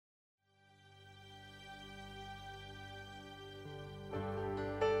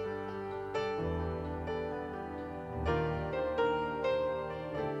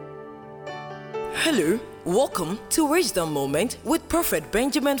Hello, welcome to Wisdom Moment with Prophet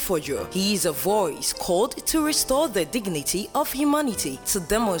Benjamin Fojo. He is a voice called to restore the dignity of humanity, to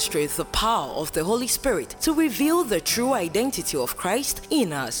demonstrate the power of the Holy Spirit, to reveal the true identity of Christ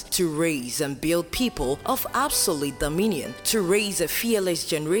in us, to raise and build people of absolute dominion, to raise a fearless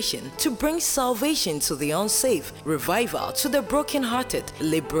generation, to bring salvation to the unsaved, revival to the brokenhearted,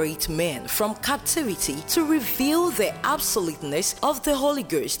 liberate men from captivity, to reveal the absoluteness of the Holy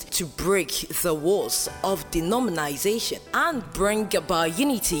Ghost, to break the walls of denomination and bring about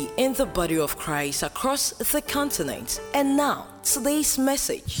unity in the body of Christ across the continent. And now, today's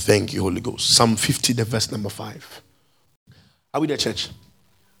message. Thank you, Holy Ghost. Psalm 50, the verse number 5. Are we there, church?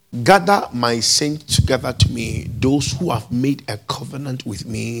 Gather my saints together to me, those who have made a covenant with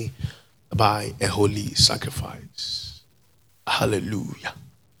me by a holy sacrifice. Hallelujah.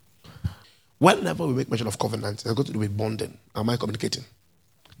 Whenever we make mention of covenant, it's got to do with bonding. Am I communicating?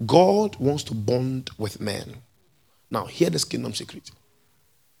 God wants to bond with men. Now, hear this kingdom secret.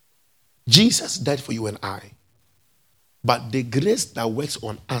 Jesus died for you and I. But the grace that works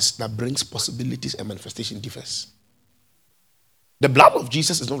on us that brings possibilities and manifestation differs. The blood of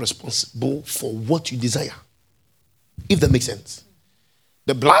Jesus is not responsible for what you desire. If that makes sense.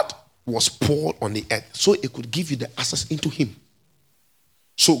 The blood was poured on the earth so it could give you the access into him.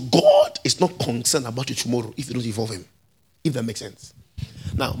 So God is not concerned about you tomorrow if you don't involve him. If that makes sense.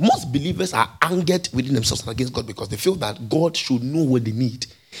 Now, most believers are angered within themselves and against God because they feel that God should know what they need.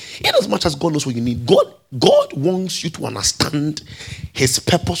 In as much as God knows what you need, God wants you to understand his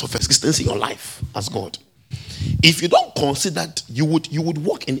purpose of existence in your life as God. If you don't consider that, you would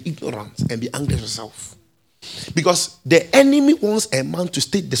walk in ignorance and be angry at yourself. Because the enemy wants a man to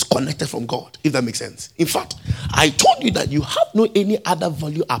stay disconnected from God, if that makes sense. In fact, I told you that you have no any other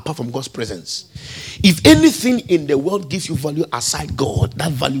value apart from God's presence. If anything in the world gives you value aside God,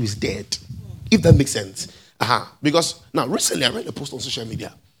 that value is dead. If that makes sense. Because now recently I read a post on social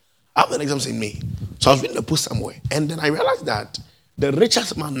media. I have an exam in May. So I was reading a post somewhere. And then I realized that the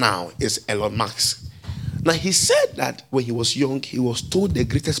richest man now is Elon Musk. Now he said that when he was young, he was told the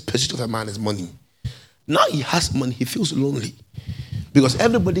greatest pursuit of a man is money. Now he has money, he feels lonely. Because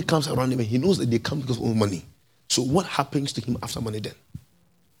everybody comes around him and he knows that they come because of money. So what happens to him after money then?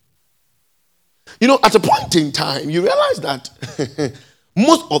 You know, at a point in time, you realize that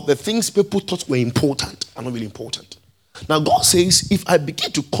most of the things people thought were important are not really important. Now God says, if I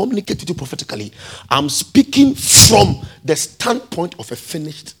begin to communicate with you prophetically, I'm speaking from the standpoint of a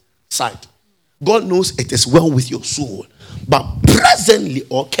finished site. God knows it is well with your soul. But presently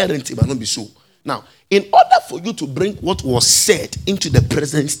or currently, it might not be so. Now, in order for you to bring what was said into the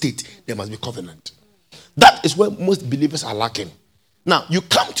present state, there must be covenant. That is where most believers are lacking. Now, you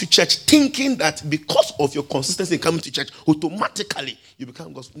come to church thinking that because of your consistency in coming to church, automatically you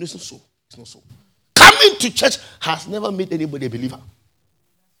become God's. No, it's not so. It's not so. Coming to church has never made anybody a believer.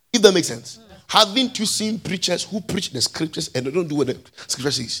 If that makes sense. Haven't you seen preachers who preach the scriptures and they don't do what the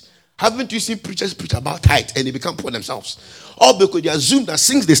scripture says? Haven't you seen preachers preach about tithe and they become poor themselves? Or because they assume that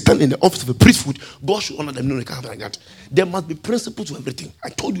since they stand in the office of a priesthood, God should honor them. No, they can't have like that. There must be principle to everything. I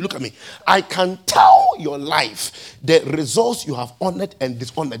told you, look at me. I can tell your life the results you have honored and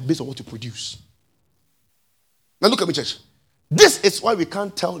dishonored based on what you produce. Now look at me, church. This is why we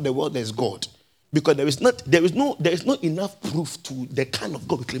can't tell the world there is God. Because there is not enough proof to the kind of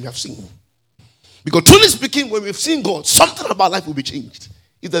God we claim we have seen. Because truly speaking, when we've seen God, something about life will be changed.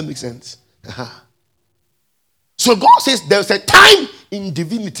 If that makes sense. So God says there's a time in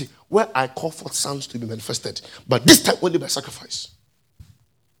divinity where I call forth sons to be manifested. But this time only by sacrifice.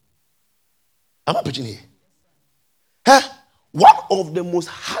 Am I preaching here? One of the most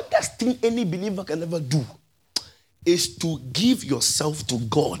hardest thing any believer can ever do is to give yourself to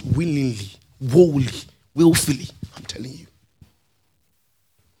God willingly, willfully. I'm telling you.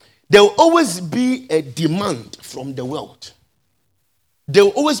 There will always be a demand from the world. There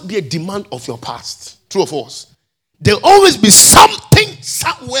will always be a demand of your past. True or false? There will always be something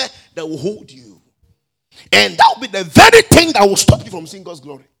somewhere that will hold you. And that will be the very thing that will stop you from seeing God's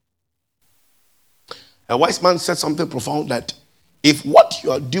glory. A wise man said something profound that if what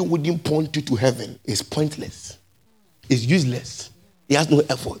you are doing wouldn't point you to heaven, is pointless. It's useless. It has no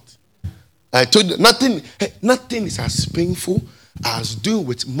effort. I told you, nothing is as painful as doing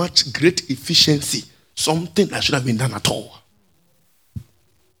with much great efficiency something that should have been done at all.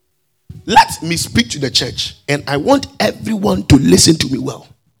 Let me speak to the church, and I want everyone to listen to me well.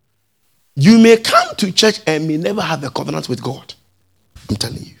 You may come to church and may never have a covenant with God. I'm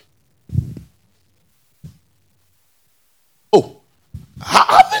telling you. Oh,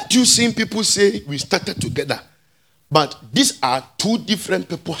 haven't you seen people say we started together, But these are two different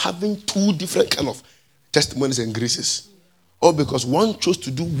people having two different kind of testimonies and graces. All because one chose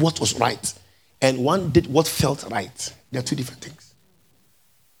to do what was right and one did what felt right. They are two different things.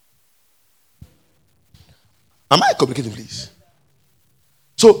 Am I communicating, please?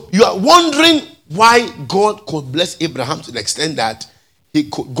 So you are wondering why God could bless Abraham to the extent that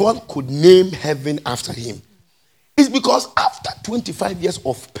God could name heaven after him. It's because after 25 years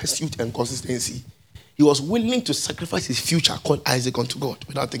of pursuit and consistency, he was willing to sacrifice his future called Isaac unto God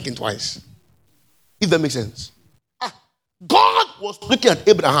without thinking twice. If that makes sense. God was looking at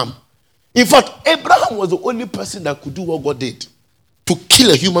Abraham. In fact, Abraham was the only person that could do what God did, to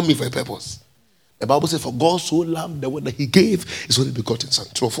kill a human being for a purpose. The Bible says, for God so loved the world that he gave his only begotten son.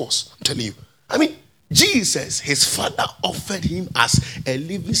 True or false? I'm telling you. I mean, Jesus, his father offered him as a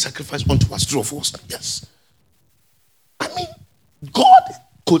living sacrifice unto us. True or false? Yes. I mean, God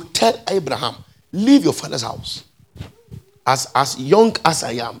could tell Abraham, leave your father's house. As young as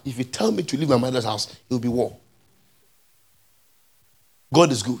I am, if you tell me to leave my mother's house, it will be war.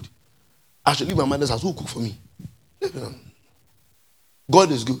 God is good. I should leave my mother's house. Who will cook for me?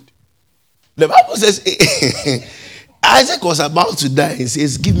 God is good. The Bible says Isaac was about to die and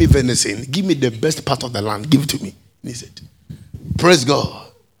says, give me venison. Give me the best part of the land. Give it to me. And he said, praise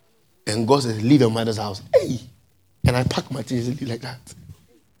God. And God says, leave your mother's house. Hey. And I packed my things easily like that. The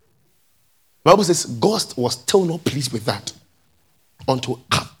Bible says God was still not pleased with that until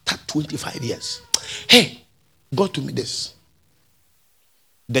after 25 years. Hey, God told me this.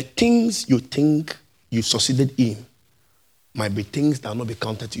 The things you think you succeeded in might be things that will not be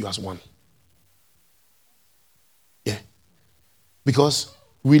counted to you as one. Yeah. Because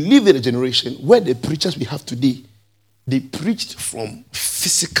we live in a generation where the preachers we have today, they preached from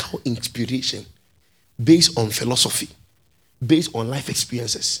physical inspiration based on philosophy, based on life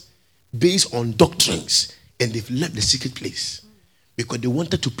experiences, based on doctrines, and they've left the secret place because they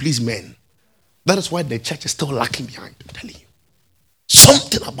wanted to please men. That is why the church is still lacking behind. I'm telling you,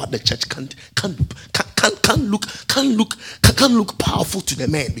 something about the church can't look powerful to the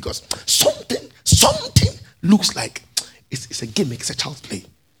men because something looks like it's a gimmick, it's a child's play.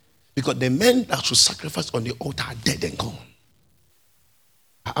 Because the men that should sacrifice on the altar are dead and gone.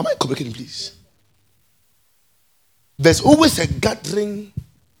 Am I communicating, please? There's always a gathering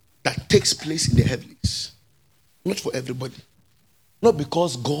that takes place in the heavens. Not for everybody. Not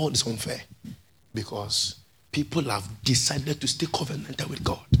because God is unfair. Because people have decided to stay covenantal with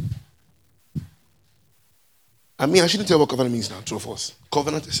God. I mean, I shouldn't tell you what covenant means now, true or false.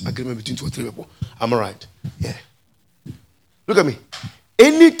 Covenant is agreement between two or three people. Am I right? Yeah. Look at me.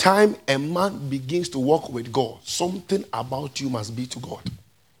 Anytime a man begins to walk with God, something about you must be to God.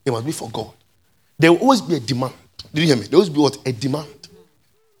 It must be for God. There will always be a demand. Did you hear me? There will always be what? A demand.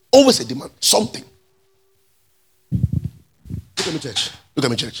 Always a demand. Something. Look at me, church. Look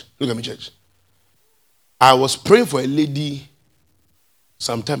at me, church. Look at me, church. I was praying for a lady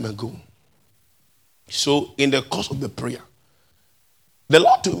some time ago. So, in the course of the prayer, the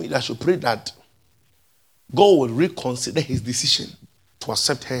Lord told me that I should pray that God will reconsider his decision to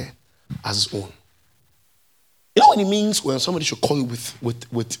accept her as his own. You know what it means when somebody should call you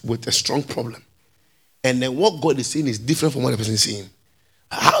with a strong problem, and then what God is saying is different from what the person is saying?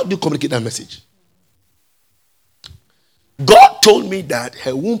 How do you communicate that message? God told me that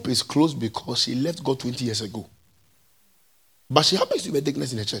her womb is closed because she left God 20 years ago. But she happens to be a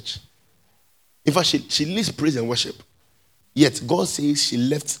deaconess in the church. In fact, she leads praise and worship. Yet God says she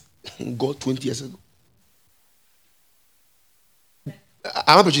left God 20 years ago.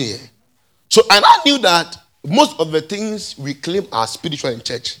 I'm preaching here. So, and I knew that most of the things we claim are spiritual in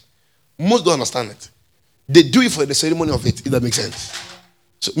church, most don't understand it. They do it for the ceremony of it, if that makes sense.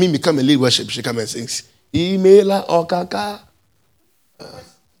 So, me become a lead worship, she come and sings. Imela Okaka.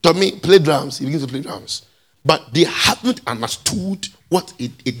 Tommy play drums, he begins to play drums. But they haven't understood what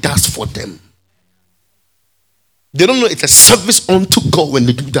it does for them. They don't know it's a service unto God when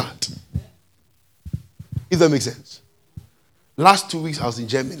they do that. If that makes sense. Last 2 weeks I was in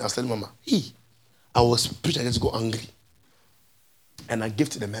Germany. I was telling Mama, I was preaching, I just go angry. And I give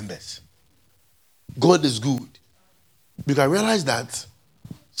to the members. God is good. Because I realized that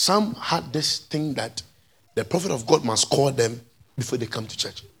some had this thing that the prophet of God must call them before they come to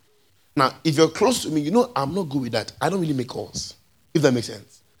church. Now, if you're close to me, you know I'm not good with that. I don't really make calls. If that makes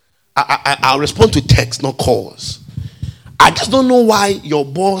sense. I'll respond to text, not calls. I just don't know why your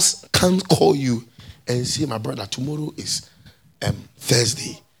boss can't call you and say, my brother, tomorrow is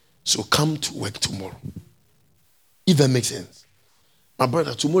Thursday, so come to work tomorrow. If that makes sense. My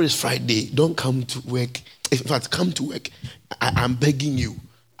brother, tomorrow is Friday, don't come to work. In fact, come to work. I'm begging you.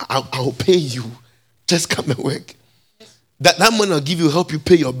 I'll pay you. Just come and work. That money will help you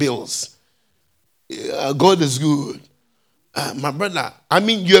pay your bills. God is good. My brother, I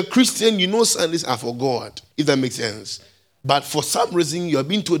mean, you're a Christian, you know Sundays are for God, if that makes sense. But for some reason, you're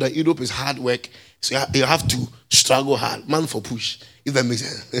being told that Europe is hard work, so you have to struggle hard, man for push, if that makes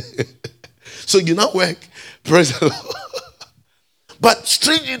sense. So you now work, praise the Lord. But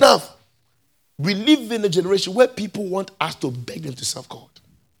strange enough, we live in a generation where people want us to beg them to serve God.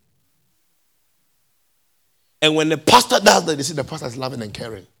 And when the pastor does that, they say the pastor is loving and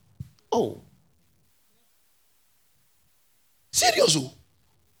caring. Oh. Seriously.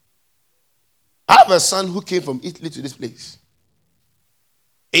 I have a son who came from Italy to this place.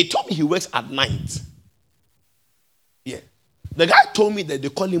 He told me he works at night. Yeah. The guy told me that they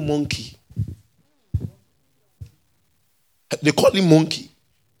call him monkey. They call him monkey.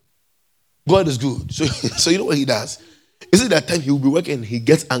 God is good. So you know what he does? Is it that time he will be working and he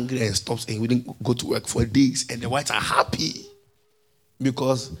gets angry and stops and he wouldn't go to work for days and the whites are happy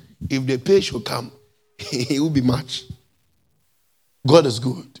because if the pay should come, he will be much. God is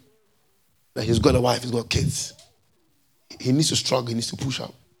good. That he's got a wife, he's got kids. He needs to struggle, he needs to push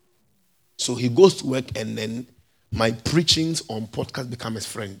up. So he goes to work and then my preachings on podcast become his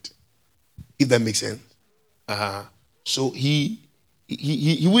friend. If that makes sense. So he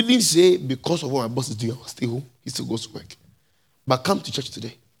wouldn't say because of what my boss is doing, I'll stay home. He still goes to work. But come to church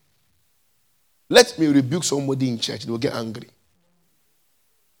today. Let me rebuke somebody in church. They will get angry.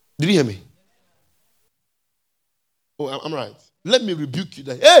 Did you hear me? Oh, I'm right. Let me rebuke you.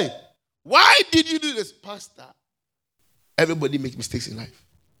 That, hey, why did you do this, Pastor? Everybody makes mistakes in life.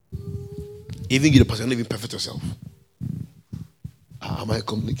 Even you, the pastor, you're not even perfect yourself. Am I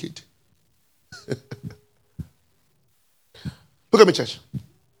complicated? Look at me, church.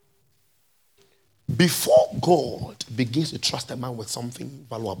 Before God begins to trust a man with something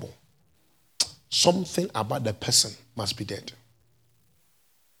valuable, something about the person must be dead.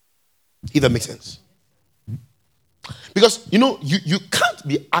 If that makes sense. Because, you can't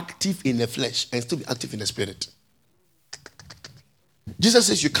be active in the flesh and still be active in the spirit. Jesus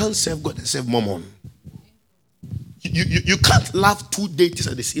says you can't serve God and serve mammon. You can't love two deities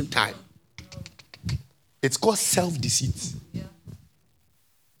at the same time. It's called self-deceit. Yeah.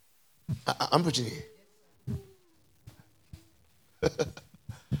 I'm preaching here.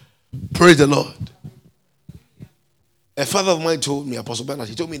 Praise the Lord. A father of mine told me, Apostle Bernard,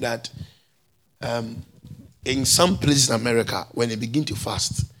 he told me that in some places in America, when they begin to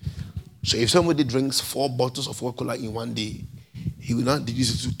fast, so if somebody drinks 4 bottles of Coca-Cola in one day, he will not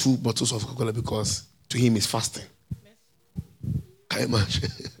reduce it to 2 bottles of Coca-Cola because to him is fasting. Can you imagine?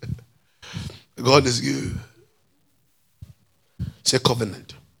 God is good. Say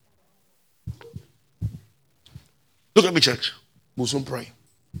covenant. Look at me, church. We'll soon pray.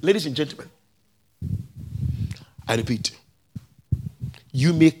 Ladies and gentlemen, I repeat,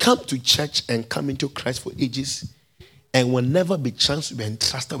 you may come to church and come into Christ for ages and will never be chance to be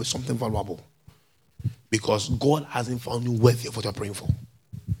entrusted with something valuable because God hasn't found you worthy of what you're praying for.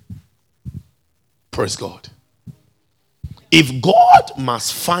 Praise God. If God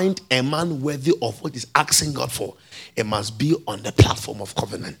must find a man worthy of what he's asking God for, it must be on the platform of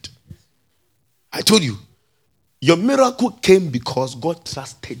covenant. I told you, your miracle came because God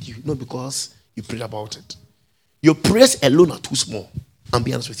trusted you, not because you prayed about it. Your prayers alone are too small. I'll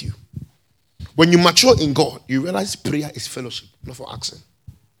be honest with you. When you mature in God, you realize prayer is fellowship, not for asking.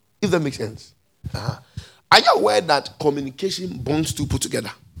 If that makes sense. Are you aware that communication bonds two put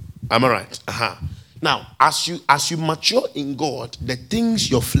together? Am I right? Now, as you mature in God, the things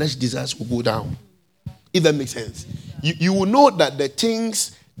your flesh desires will go down. If that makes sense. You will know that the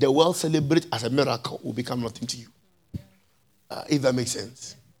things the world celebrates as a miracle will become nothing to you. If that makes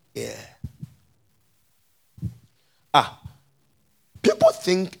sense. Yeah. People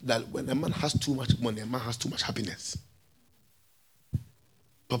think that when a man has too much money, a man has too much happiness.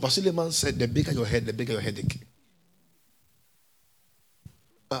 Papa Suleiman said, the bigger your head, the bigger your headache.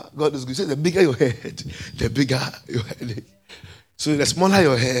 God is good. He said, the bigger your head, the bigger your headache. So the smaller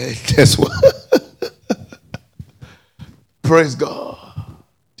your head, guess what? Praise God.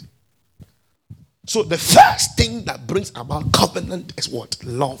 So the first thing that brings about covenant is what?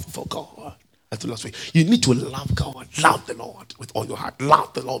 Love for God. That's the last way. You need to love God. Love the Lord with all your heart.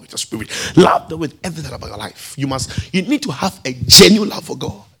 Love the Lord with your spirit. Love them with everything about your life. You need to have a genuine love for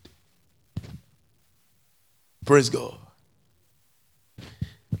God. Praise God.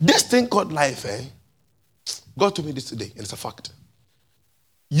 This thing called life, God told me this today, and it's a fact.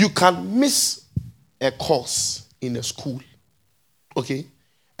 You can miss a course in a school, okay?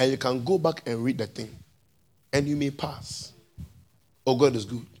 And you can go back and read the thing, and you may pass. Oh, God is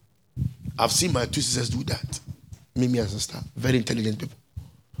good. I've seen my 2 sisters do that. Mimi and sister, very intelligent people.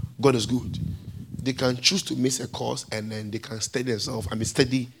 God is good. They can choose to miss a course and then they can study themselves.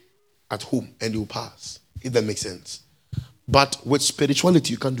 Study at home and they will pass, if that makes sense. But with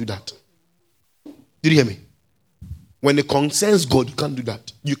spirituality, you can't do that. Did you hear me? When it concerns God, you can't do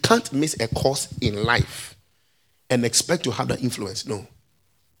that. You can't miss a course in life and expect to have that influence. No.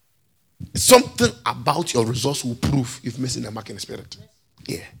 Something about your results will prove you've missed the mark in the spirit.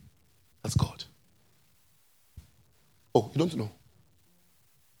 Yeah. That's God. Oh, you don't know?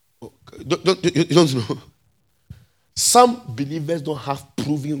 Oh, you don't know? Some believers don't have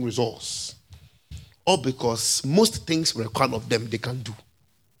proven results. Or because most things required of them, they can't do.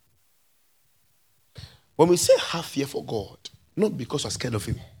 When we say have fear for God, not because you're scared of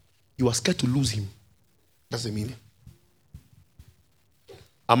him, you are scared to lose him. That's the meaning.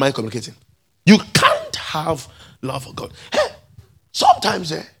 Am I communicating? You can't have love for God. Hey, sometimes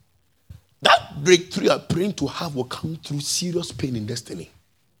that breakthrough you are praying to have will come through serious pain in destiny.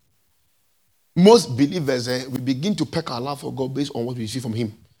 Most believers, we begin to peck our love for God based on what we see from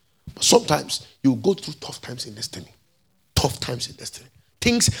him. But sometimes you go through tough times in destiny. Tough times in destiny.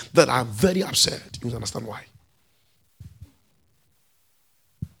 Things that are very absurd. You must understand why.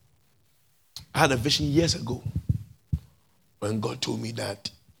 I had a vision years ago when God told me that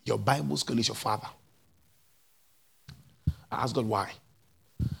your Bible school is your father. I asked God why.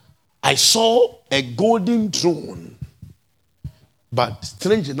 I saw a golden throne. But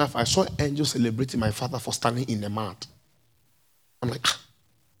strange enough, I saw angels celebrating my father for standing in the mat. I'm like,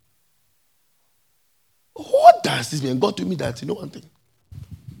 what does this mean? God told me that, you know one thing.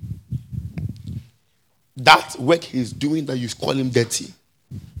 That work he's doing that you call him dirty,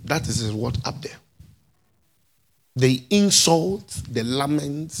 that is his word up there. The insults, the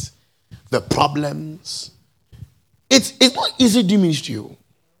laments, the problems. It's not easy doing ministry.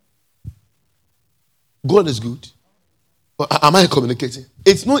 God is good. Am I communicating?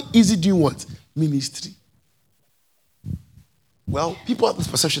 It's not easy doing what? Ministry. Well, people have this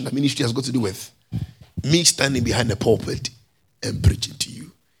perception that ministry has got to do with me standing behind the pulpit and preaching to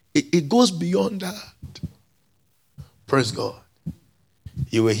you. It goes beyond that. Praise God.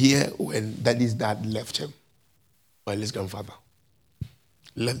 You were here when Daddy's dad left him, or his grandfather.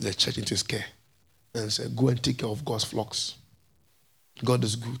 Left the church into his care and said, go and take care of God's flocks. God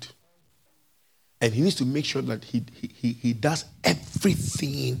is good. And he needs to make sure that he does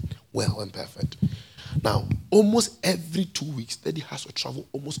everything well and perfect. Now, almost every 2 weeks, Daddy has to travel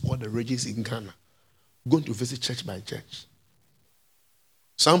almost all the regions in Ghana, going to visit church by church.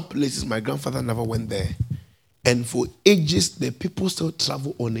 Some places my grandfather never went there. And for ages, the people still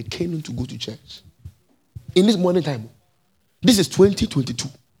travel on a canoe to go to church. In this morning time. This is 2022.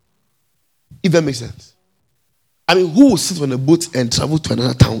 If that makes sense. I mean, who will sit on a boat and travel to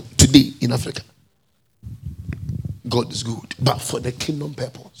another town today in Africa? God is good. But for the kingdom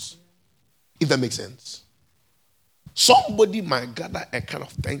purpose. If that makes sense. Somebody might gather a kind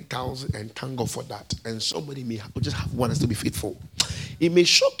of 10,000 and thank God for that. And somebody may just have one and still be faithful. It may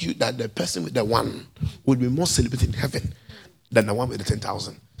shock you that the person with the one will be more celebrated in heaven than the one with the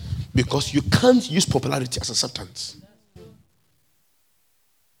 10,000. Because you can't use popularity as acceptance.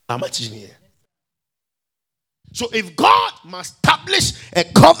 Am I teaching here? So if God must establish a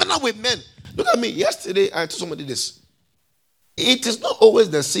covenant with men, look at me. Yesterday I told somebody this. It is not always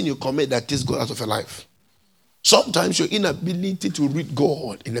the sin you commit that takes God out of your life. Sometimes your inability to read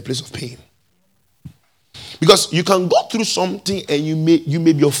God in a place of pain. Because you can go through something and you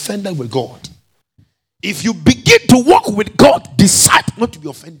may be offended with God. If you begin to walk with God, decide not to be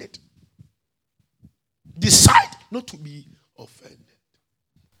offended. Decide not to be offended.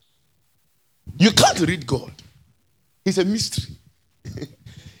 You can't read God. He's a mystery.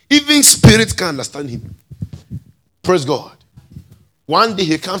 Even spirits can't understand him. Praise God. One day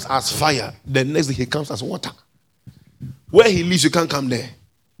he comes as fire. The next day he comes as water. Where he lives, you can't come there.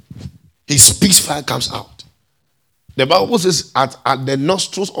 He speaks, fire comes out. The Bible says at the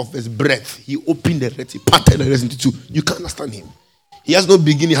nostrils of his breath, he opened the earth, he parted the earth into two. You can't understand him. He has no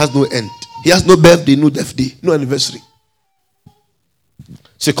beginning, he has no end. He has no birthday, no death day, no anniversary.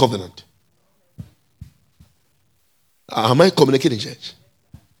 Say covenant. Am I communicating, church?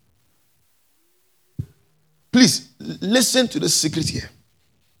 Please, listen to the secret here.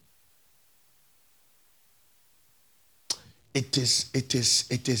 It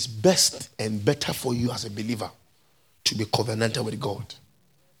is best and better for you as a believer to be covenanted with God.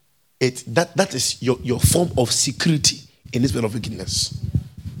 That is your form of security in this world of wickedness.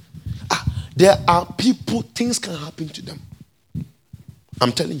 There are people, things can happen to them.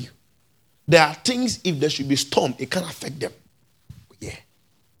 I'm telling you. There are things, if there should be storm, it can affect them. Yeah.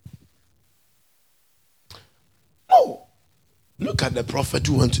 Look at the prophet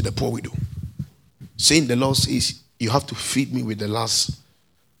who went to the poor widow, saying the Lord says, you have to feed me with the last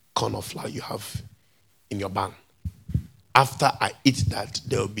corn of flour you have in your barn. After I eat that,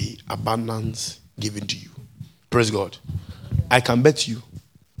 there will be abundance given to you. Praise God. I can bet you,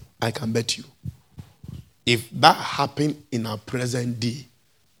 if that happened in our present day,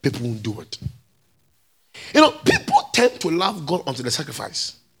 people won't do it. People tend to love God unto the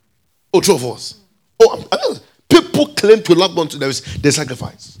sacrifice. Oh, true of us. People claim to love God unto the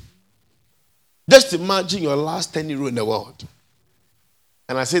sacrifice. Just imagine your last 10 euro in the world.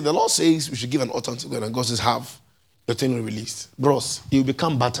 And I say, the Lord says we should give an altar to God, and God says, have your 10 euro released. Bros, it will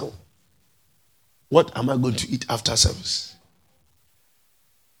become battle. What am I going to eat after service?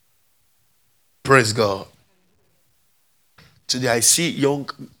 Praise God. Today I see young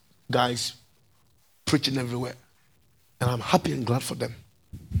guys preaching everywhere. And I'm happy and glad for them.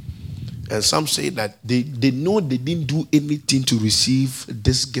 And some say that they know they didn't do anything to receive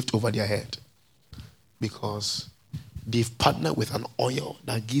this gift over their head, because they've partnered with an oil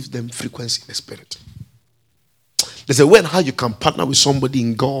that gives them frequency in the spirit. There's a way in how you can partner with somebody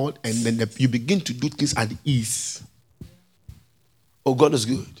in God, and then you begin to do things at ease. Oh, God is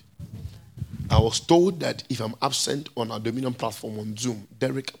good. I was told that if I'm absent on our Dominion platform on Zoom,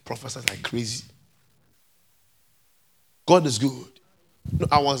 Derek prophesies like crazy. God is good. No,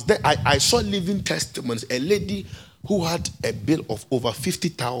 I was there. I saw living testimonies. A lady who had a bill of over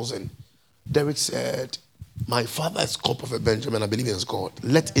 50,000. Derek said, my father is called Prophet Benjamin. I believe in God.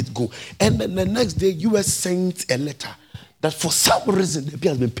 Let it go. And then the next day, US sent a letter that for some reason the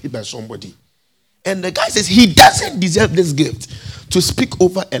bill has been paid by somebody. And the guy says he doesn't deserve this gift to speak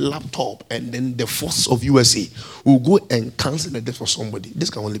over a laptop, and then the force of USA will go and cancel the debt for somebody. This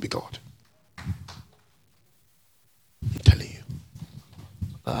can only be God. I'm telling you.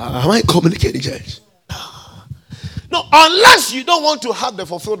 Am I communicating, church? No, unless you don't want to have the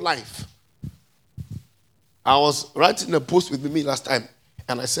fulfilled life. I was writing a post with me last time,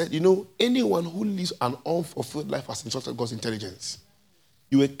 and I said, anyone who lives an unfulfilled life has insulted God's intelligence.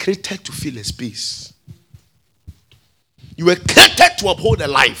 You were created to fill a space. You were created to uphold a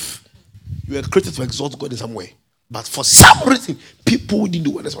life. You were created to exalt God in some way. But for some reason, people didn't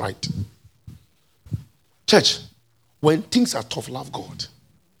do what is right. Church, when things are tough, love God.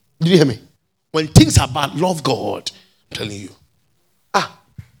 Did you hear me? When things are bad, love God. I'm telling you.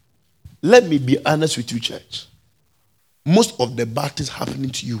 Let me be honest with you, church. Most of the bad things happening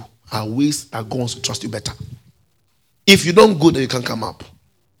to you are ways that God wants to trust you better. If you don't go there, you can come up.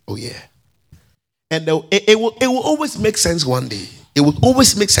 Oh, yeah. And it will always make sense one day. It will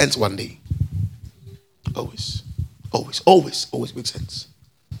always make sense one day. Always. Always make sense.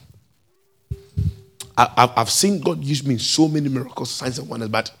 I've seen God use me in so many miracles, signs and wonders,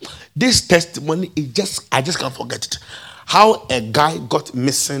 but this testimony, I just can't forget it. How a guy got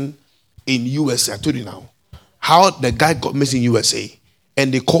missing in USA. I told you now. How the guy got missing in USA,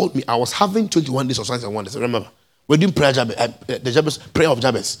 and they called me. I was having 21 days of signs and wonders. Remember, we're doing prayer of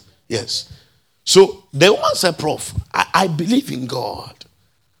Jabez. Yes. So the woman said, Prof, I believe in God,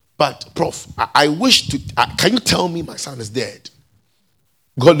 but Prof, I wish to. Can you tell me my son is dead?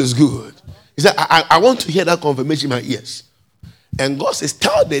 God is good. He said, I want to hear that confirmation in my ears. And God says,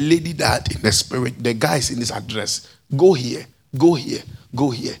 tell the lady that in the spirit, the guy is in this address. Go here.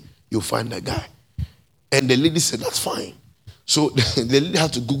 You'll find that guy. And the lady said, that's fine. So the lady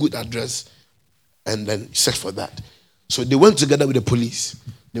had to Google the address and then search for that. So they went together with the police.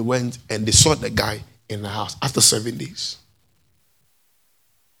 They went and they saw the guy in the house after 7 days.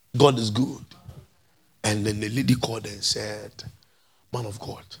 God is good. And then the lady called and said, man of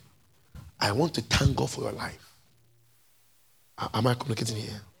God, I want to thank God for your life. Am I communicating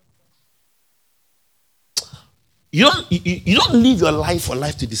here? You don't live your life for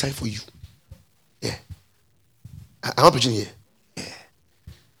life to decide for you. Yeah. Am I preaching here? Yeah.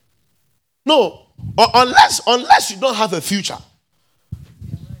 No, unless you don't have a future.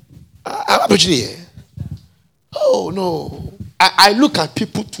 Am I preaching here? Oh no. I look at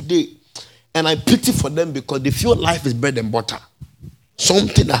people today and I pity for them because they feel life is bread and butter.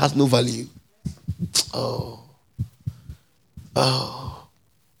 Something that has no value. Oh.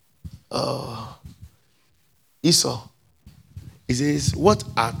 Esau, he says, what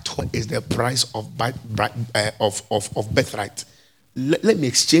are taught is the price of birthright. Let me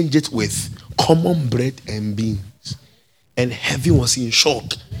exchange it with common bread and beans. And heaven was in shock.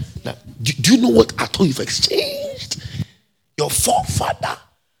 That, do you know what I thought you've exchanged? Your forefather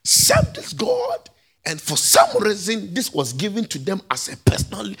served this God, and for some reason this was given to them as a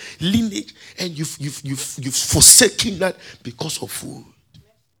personal lineage, and you've forsaken that because of food.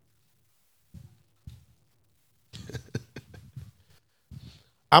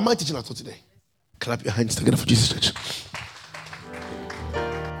 Am I teaching at all today? Clap your hands together for Jesus Church.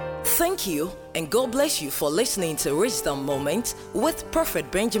 Thank you, and God bless you for listening to Wisdom Moments with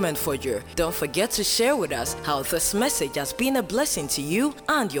Prophet Benjamin Fodger. Don't forget to share with us how this message has been a blessing to you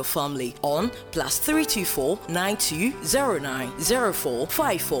and your family on +324 9209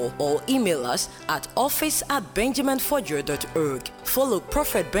 0454 or email us at office@benjaminfodger.org. Follow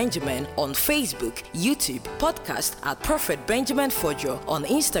Prophet Benjamin on Facebook, YouTube, podcast at Prophet Benjamin Fodger. On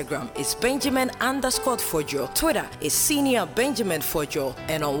Instagram is Benjamin_Fodger. Twitter is Senior Benjamin Fodger.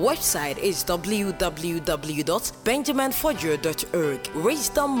 And on website is www.benjaminfodger.org.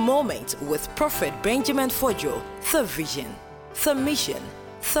 Wisdom Moment with Prophet Benjamin Fodger. The vision, the mission,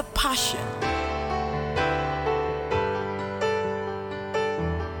 the passion.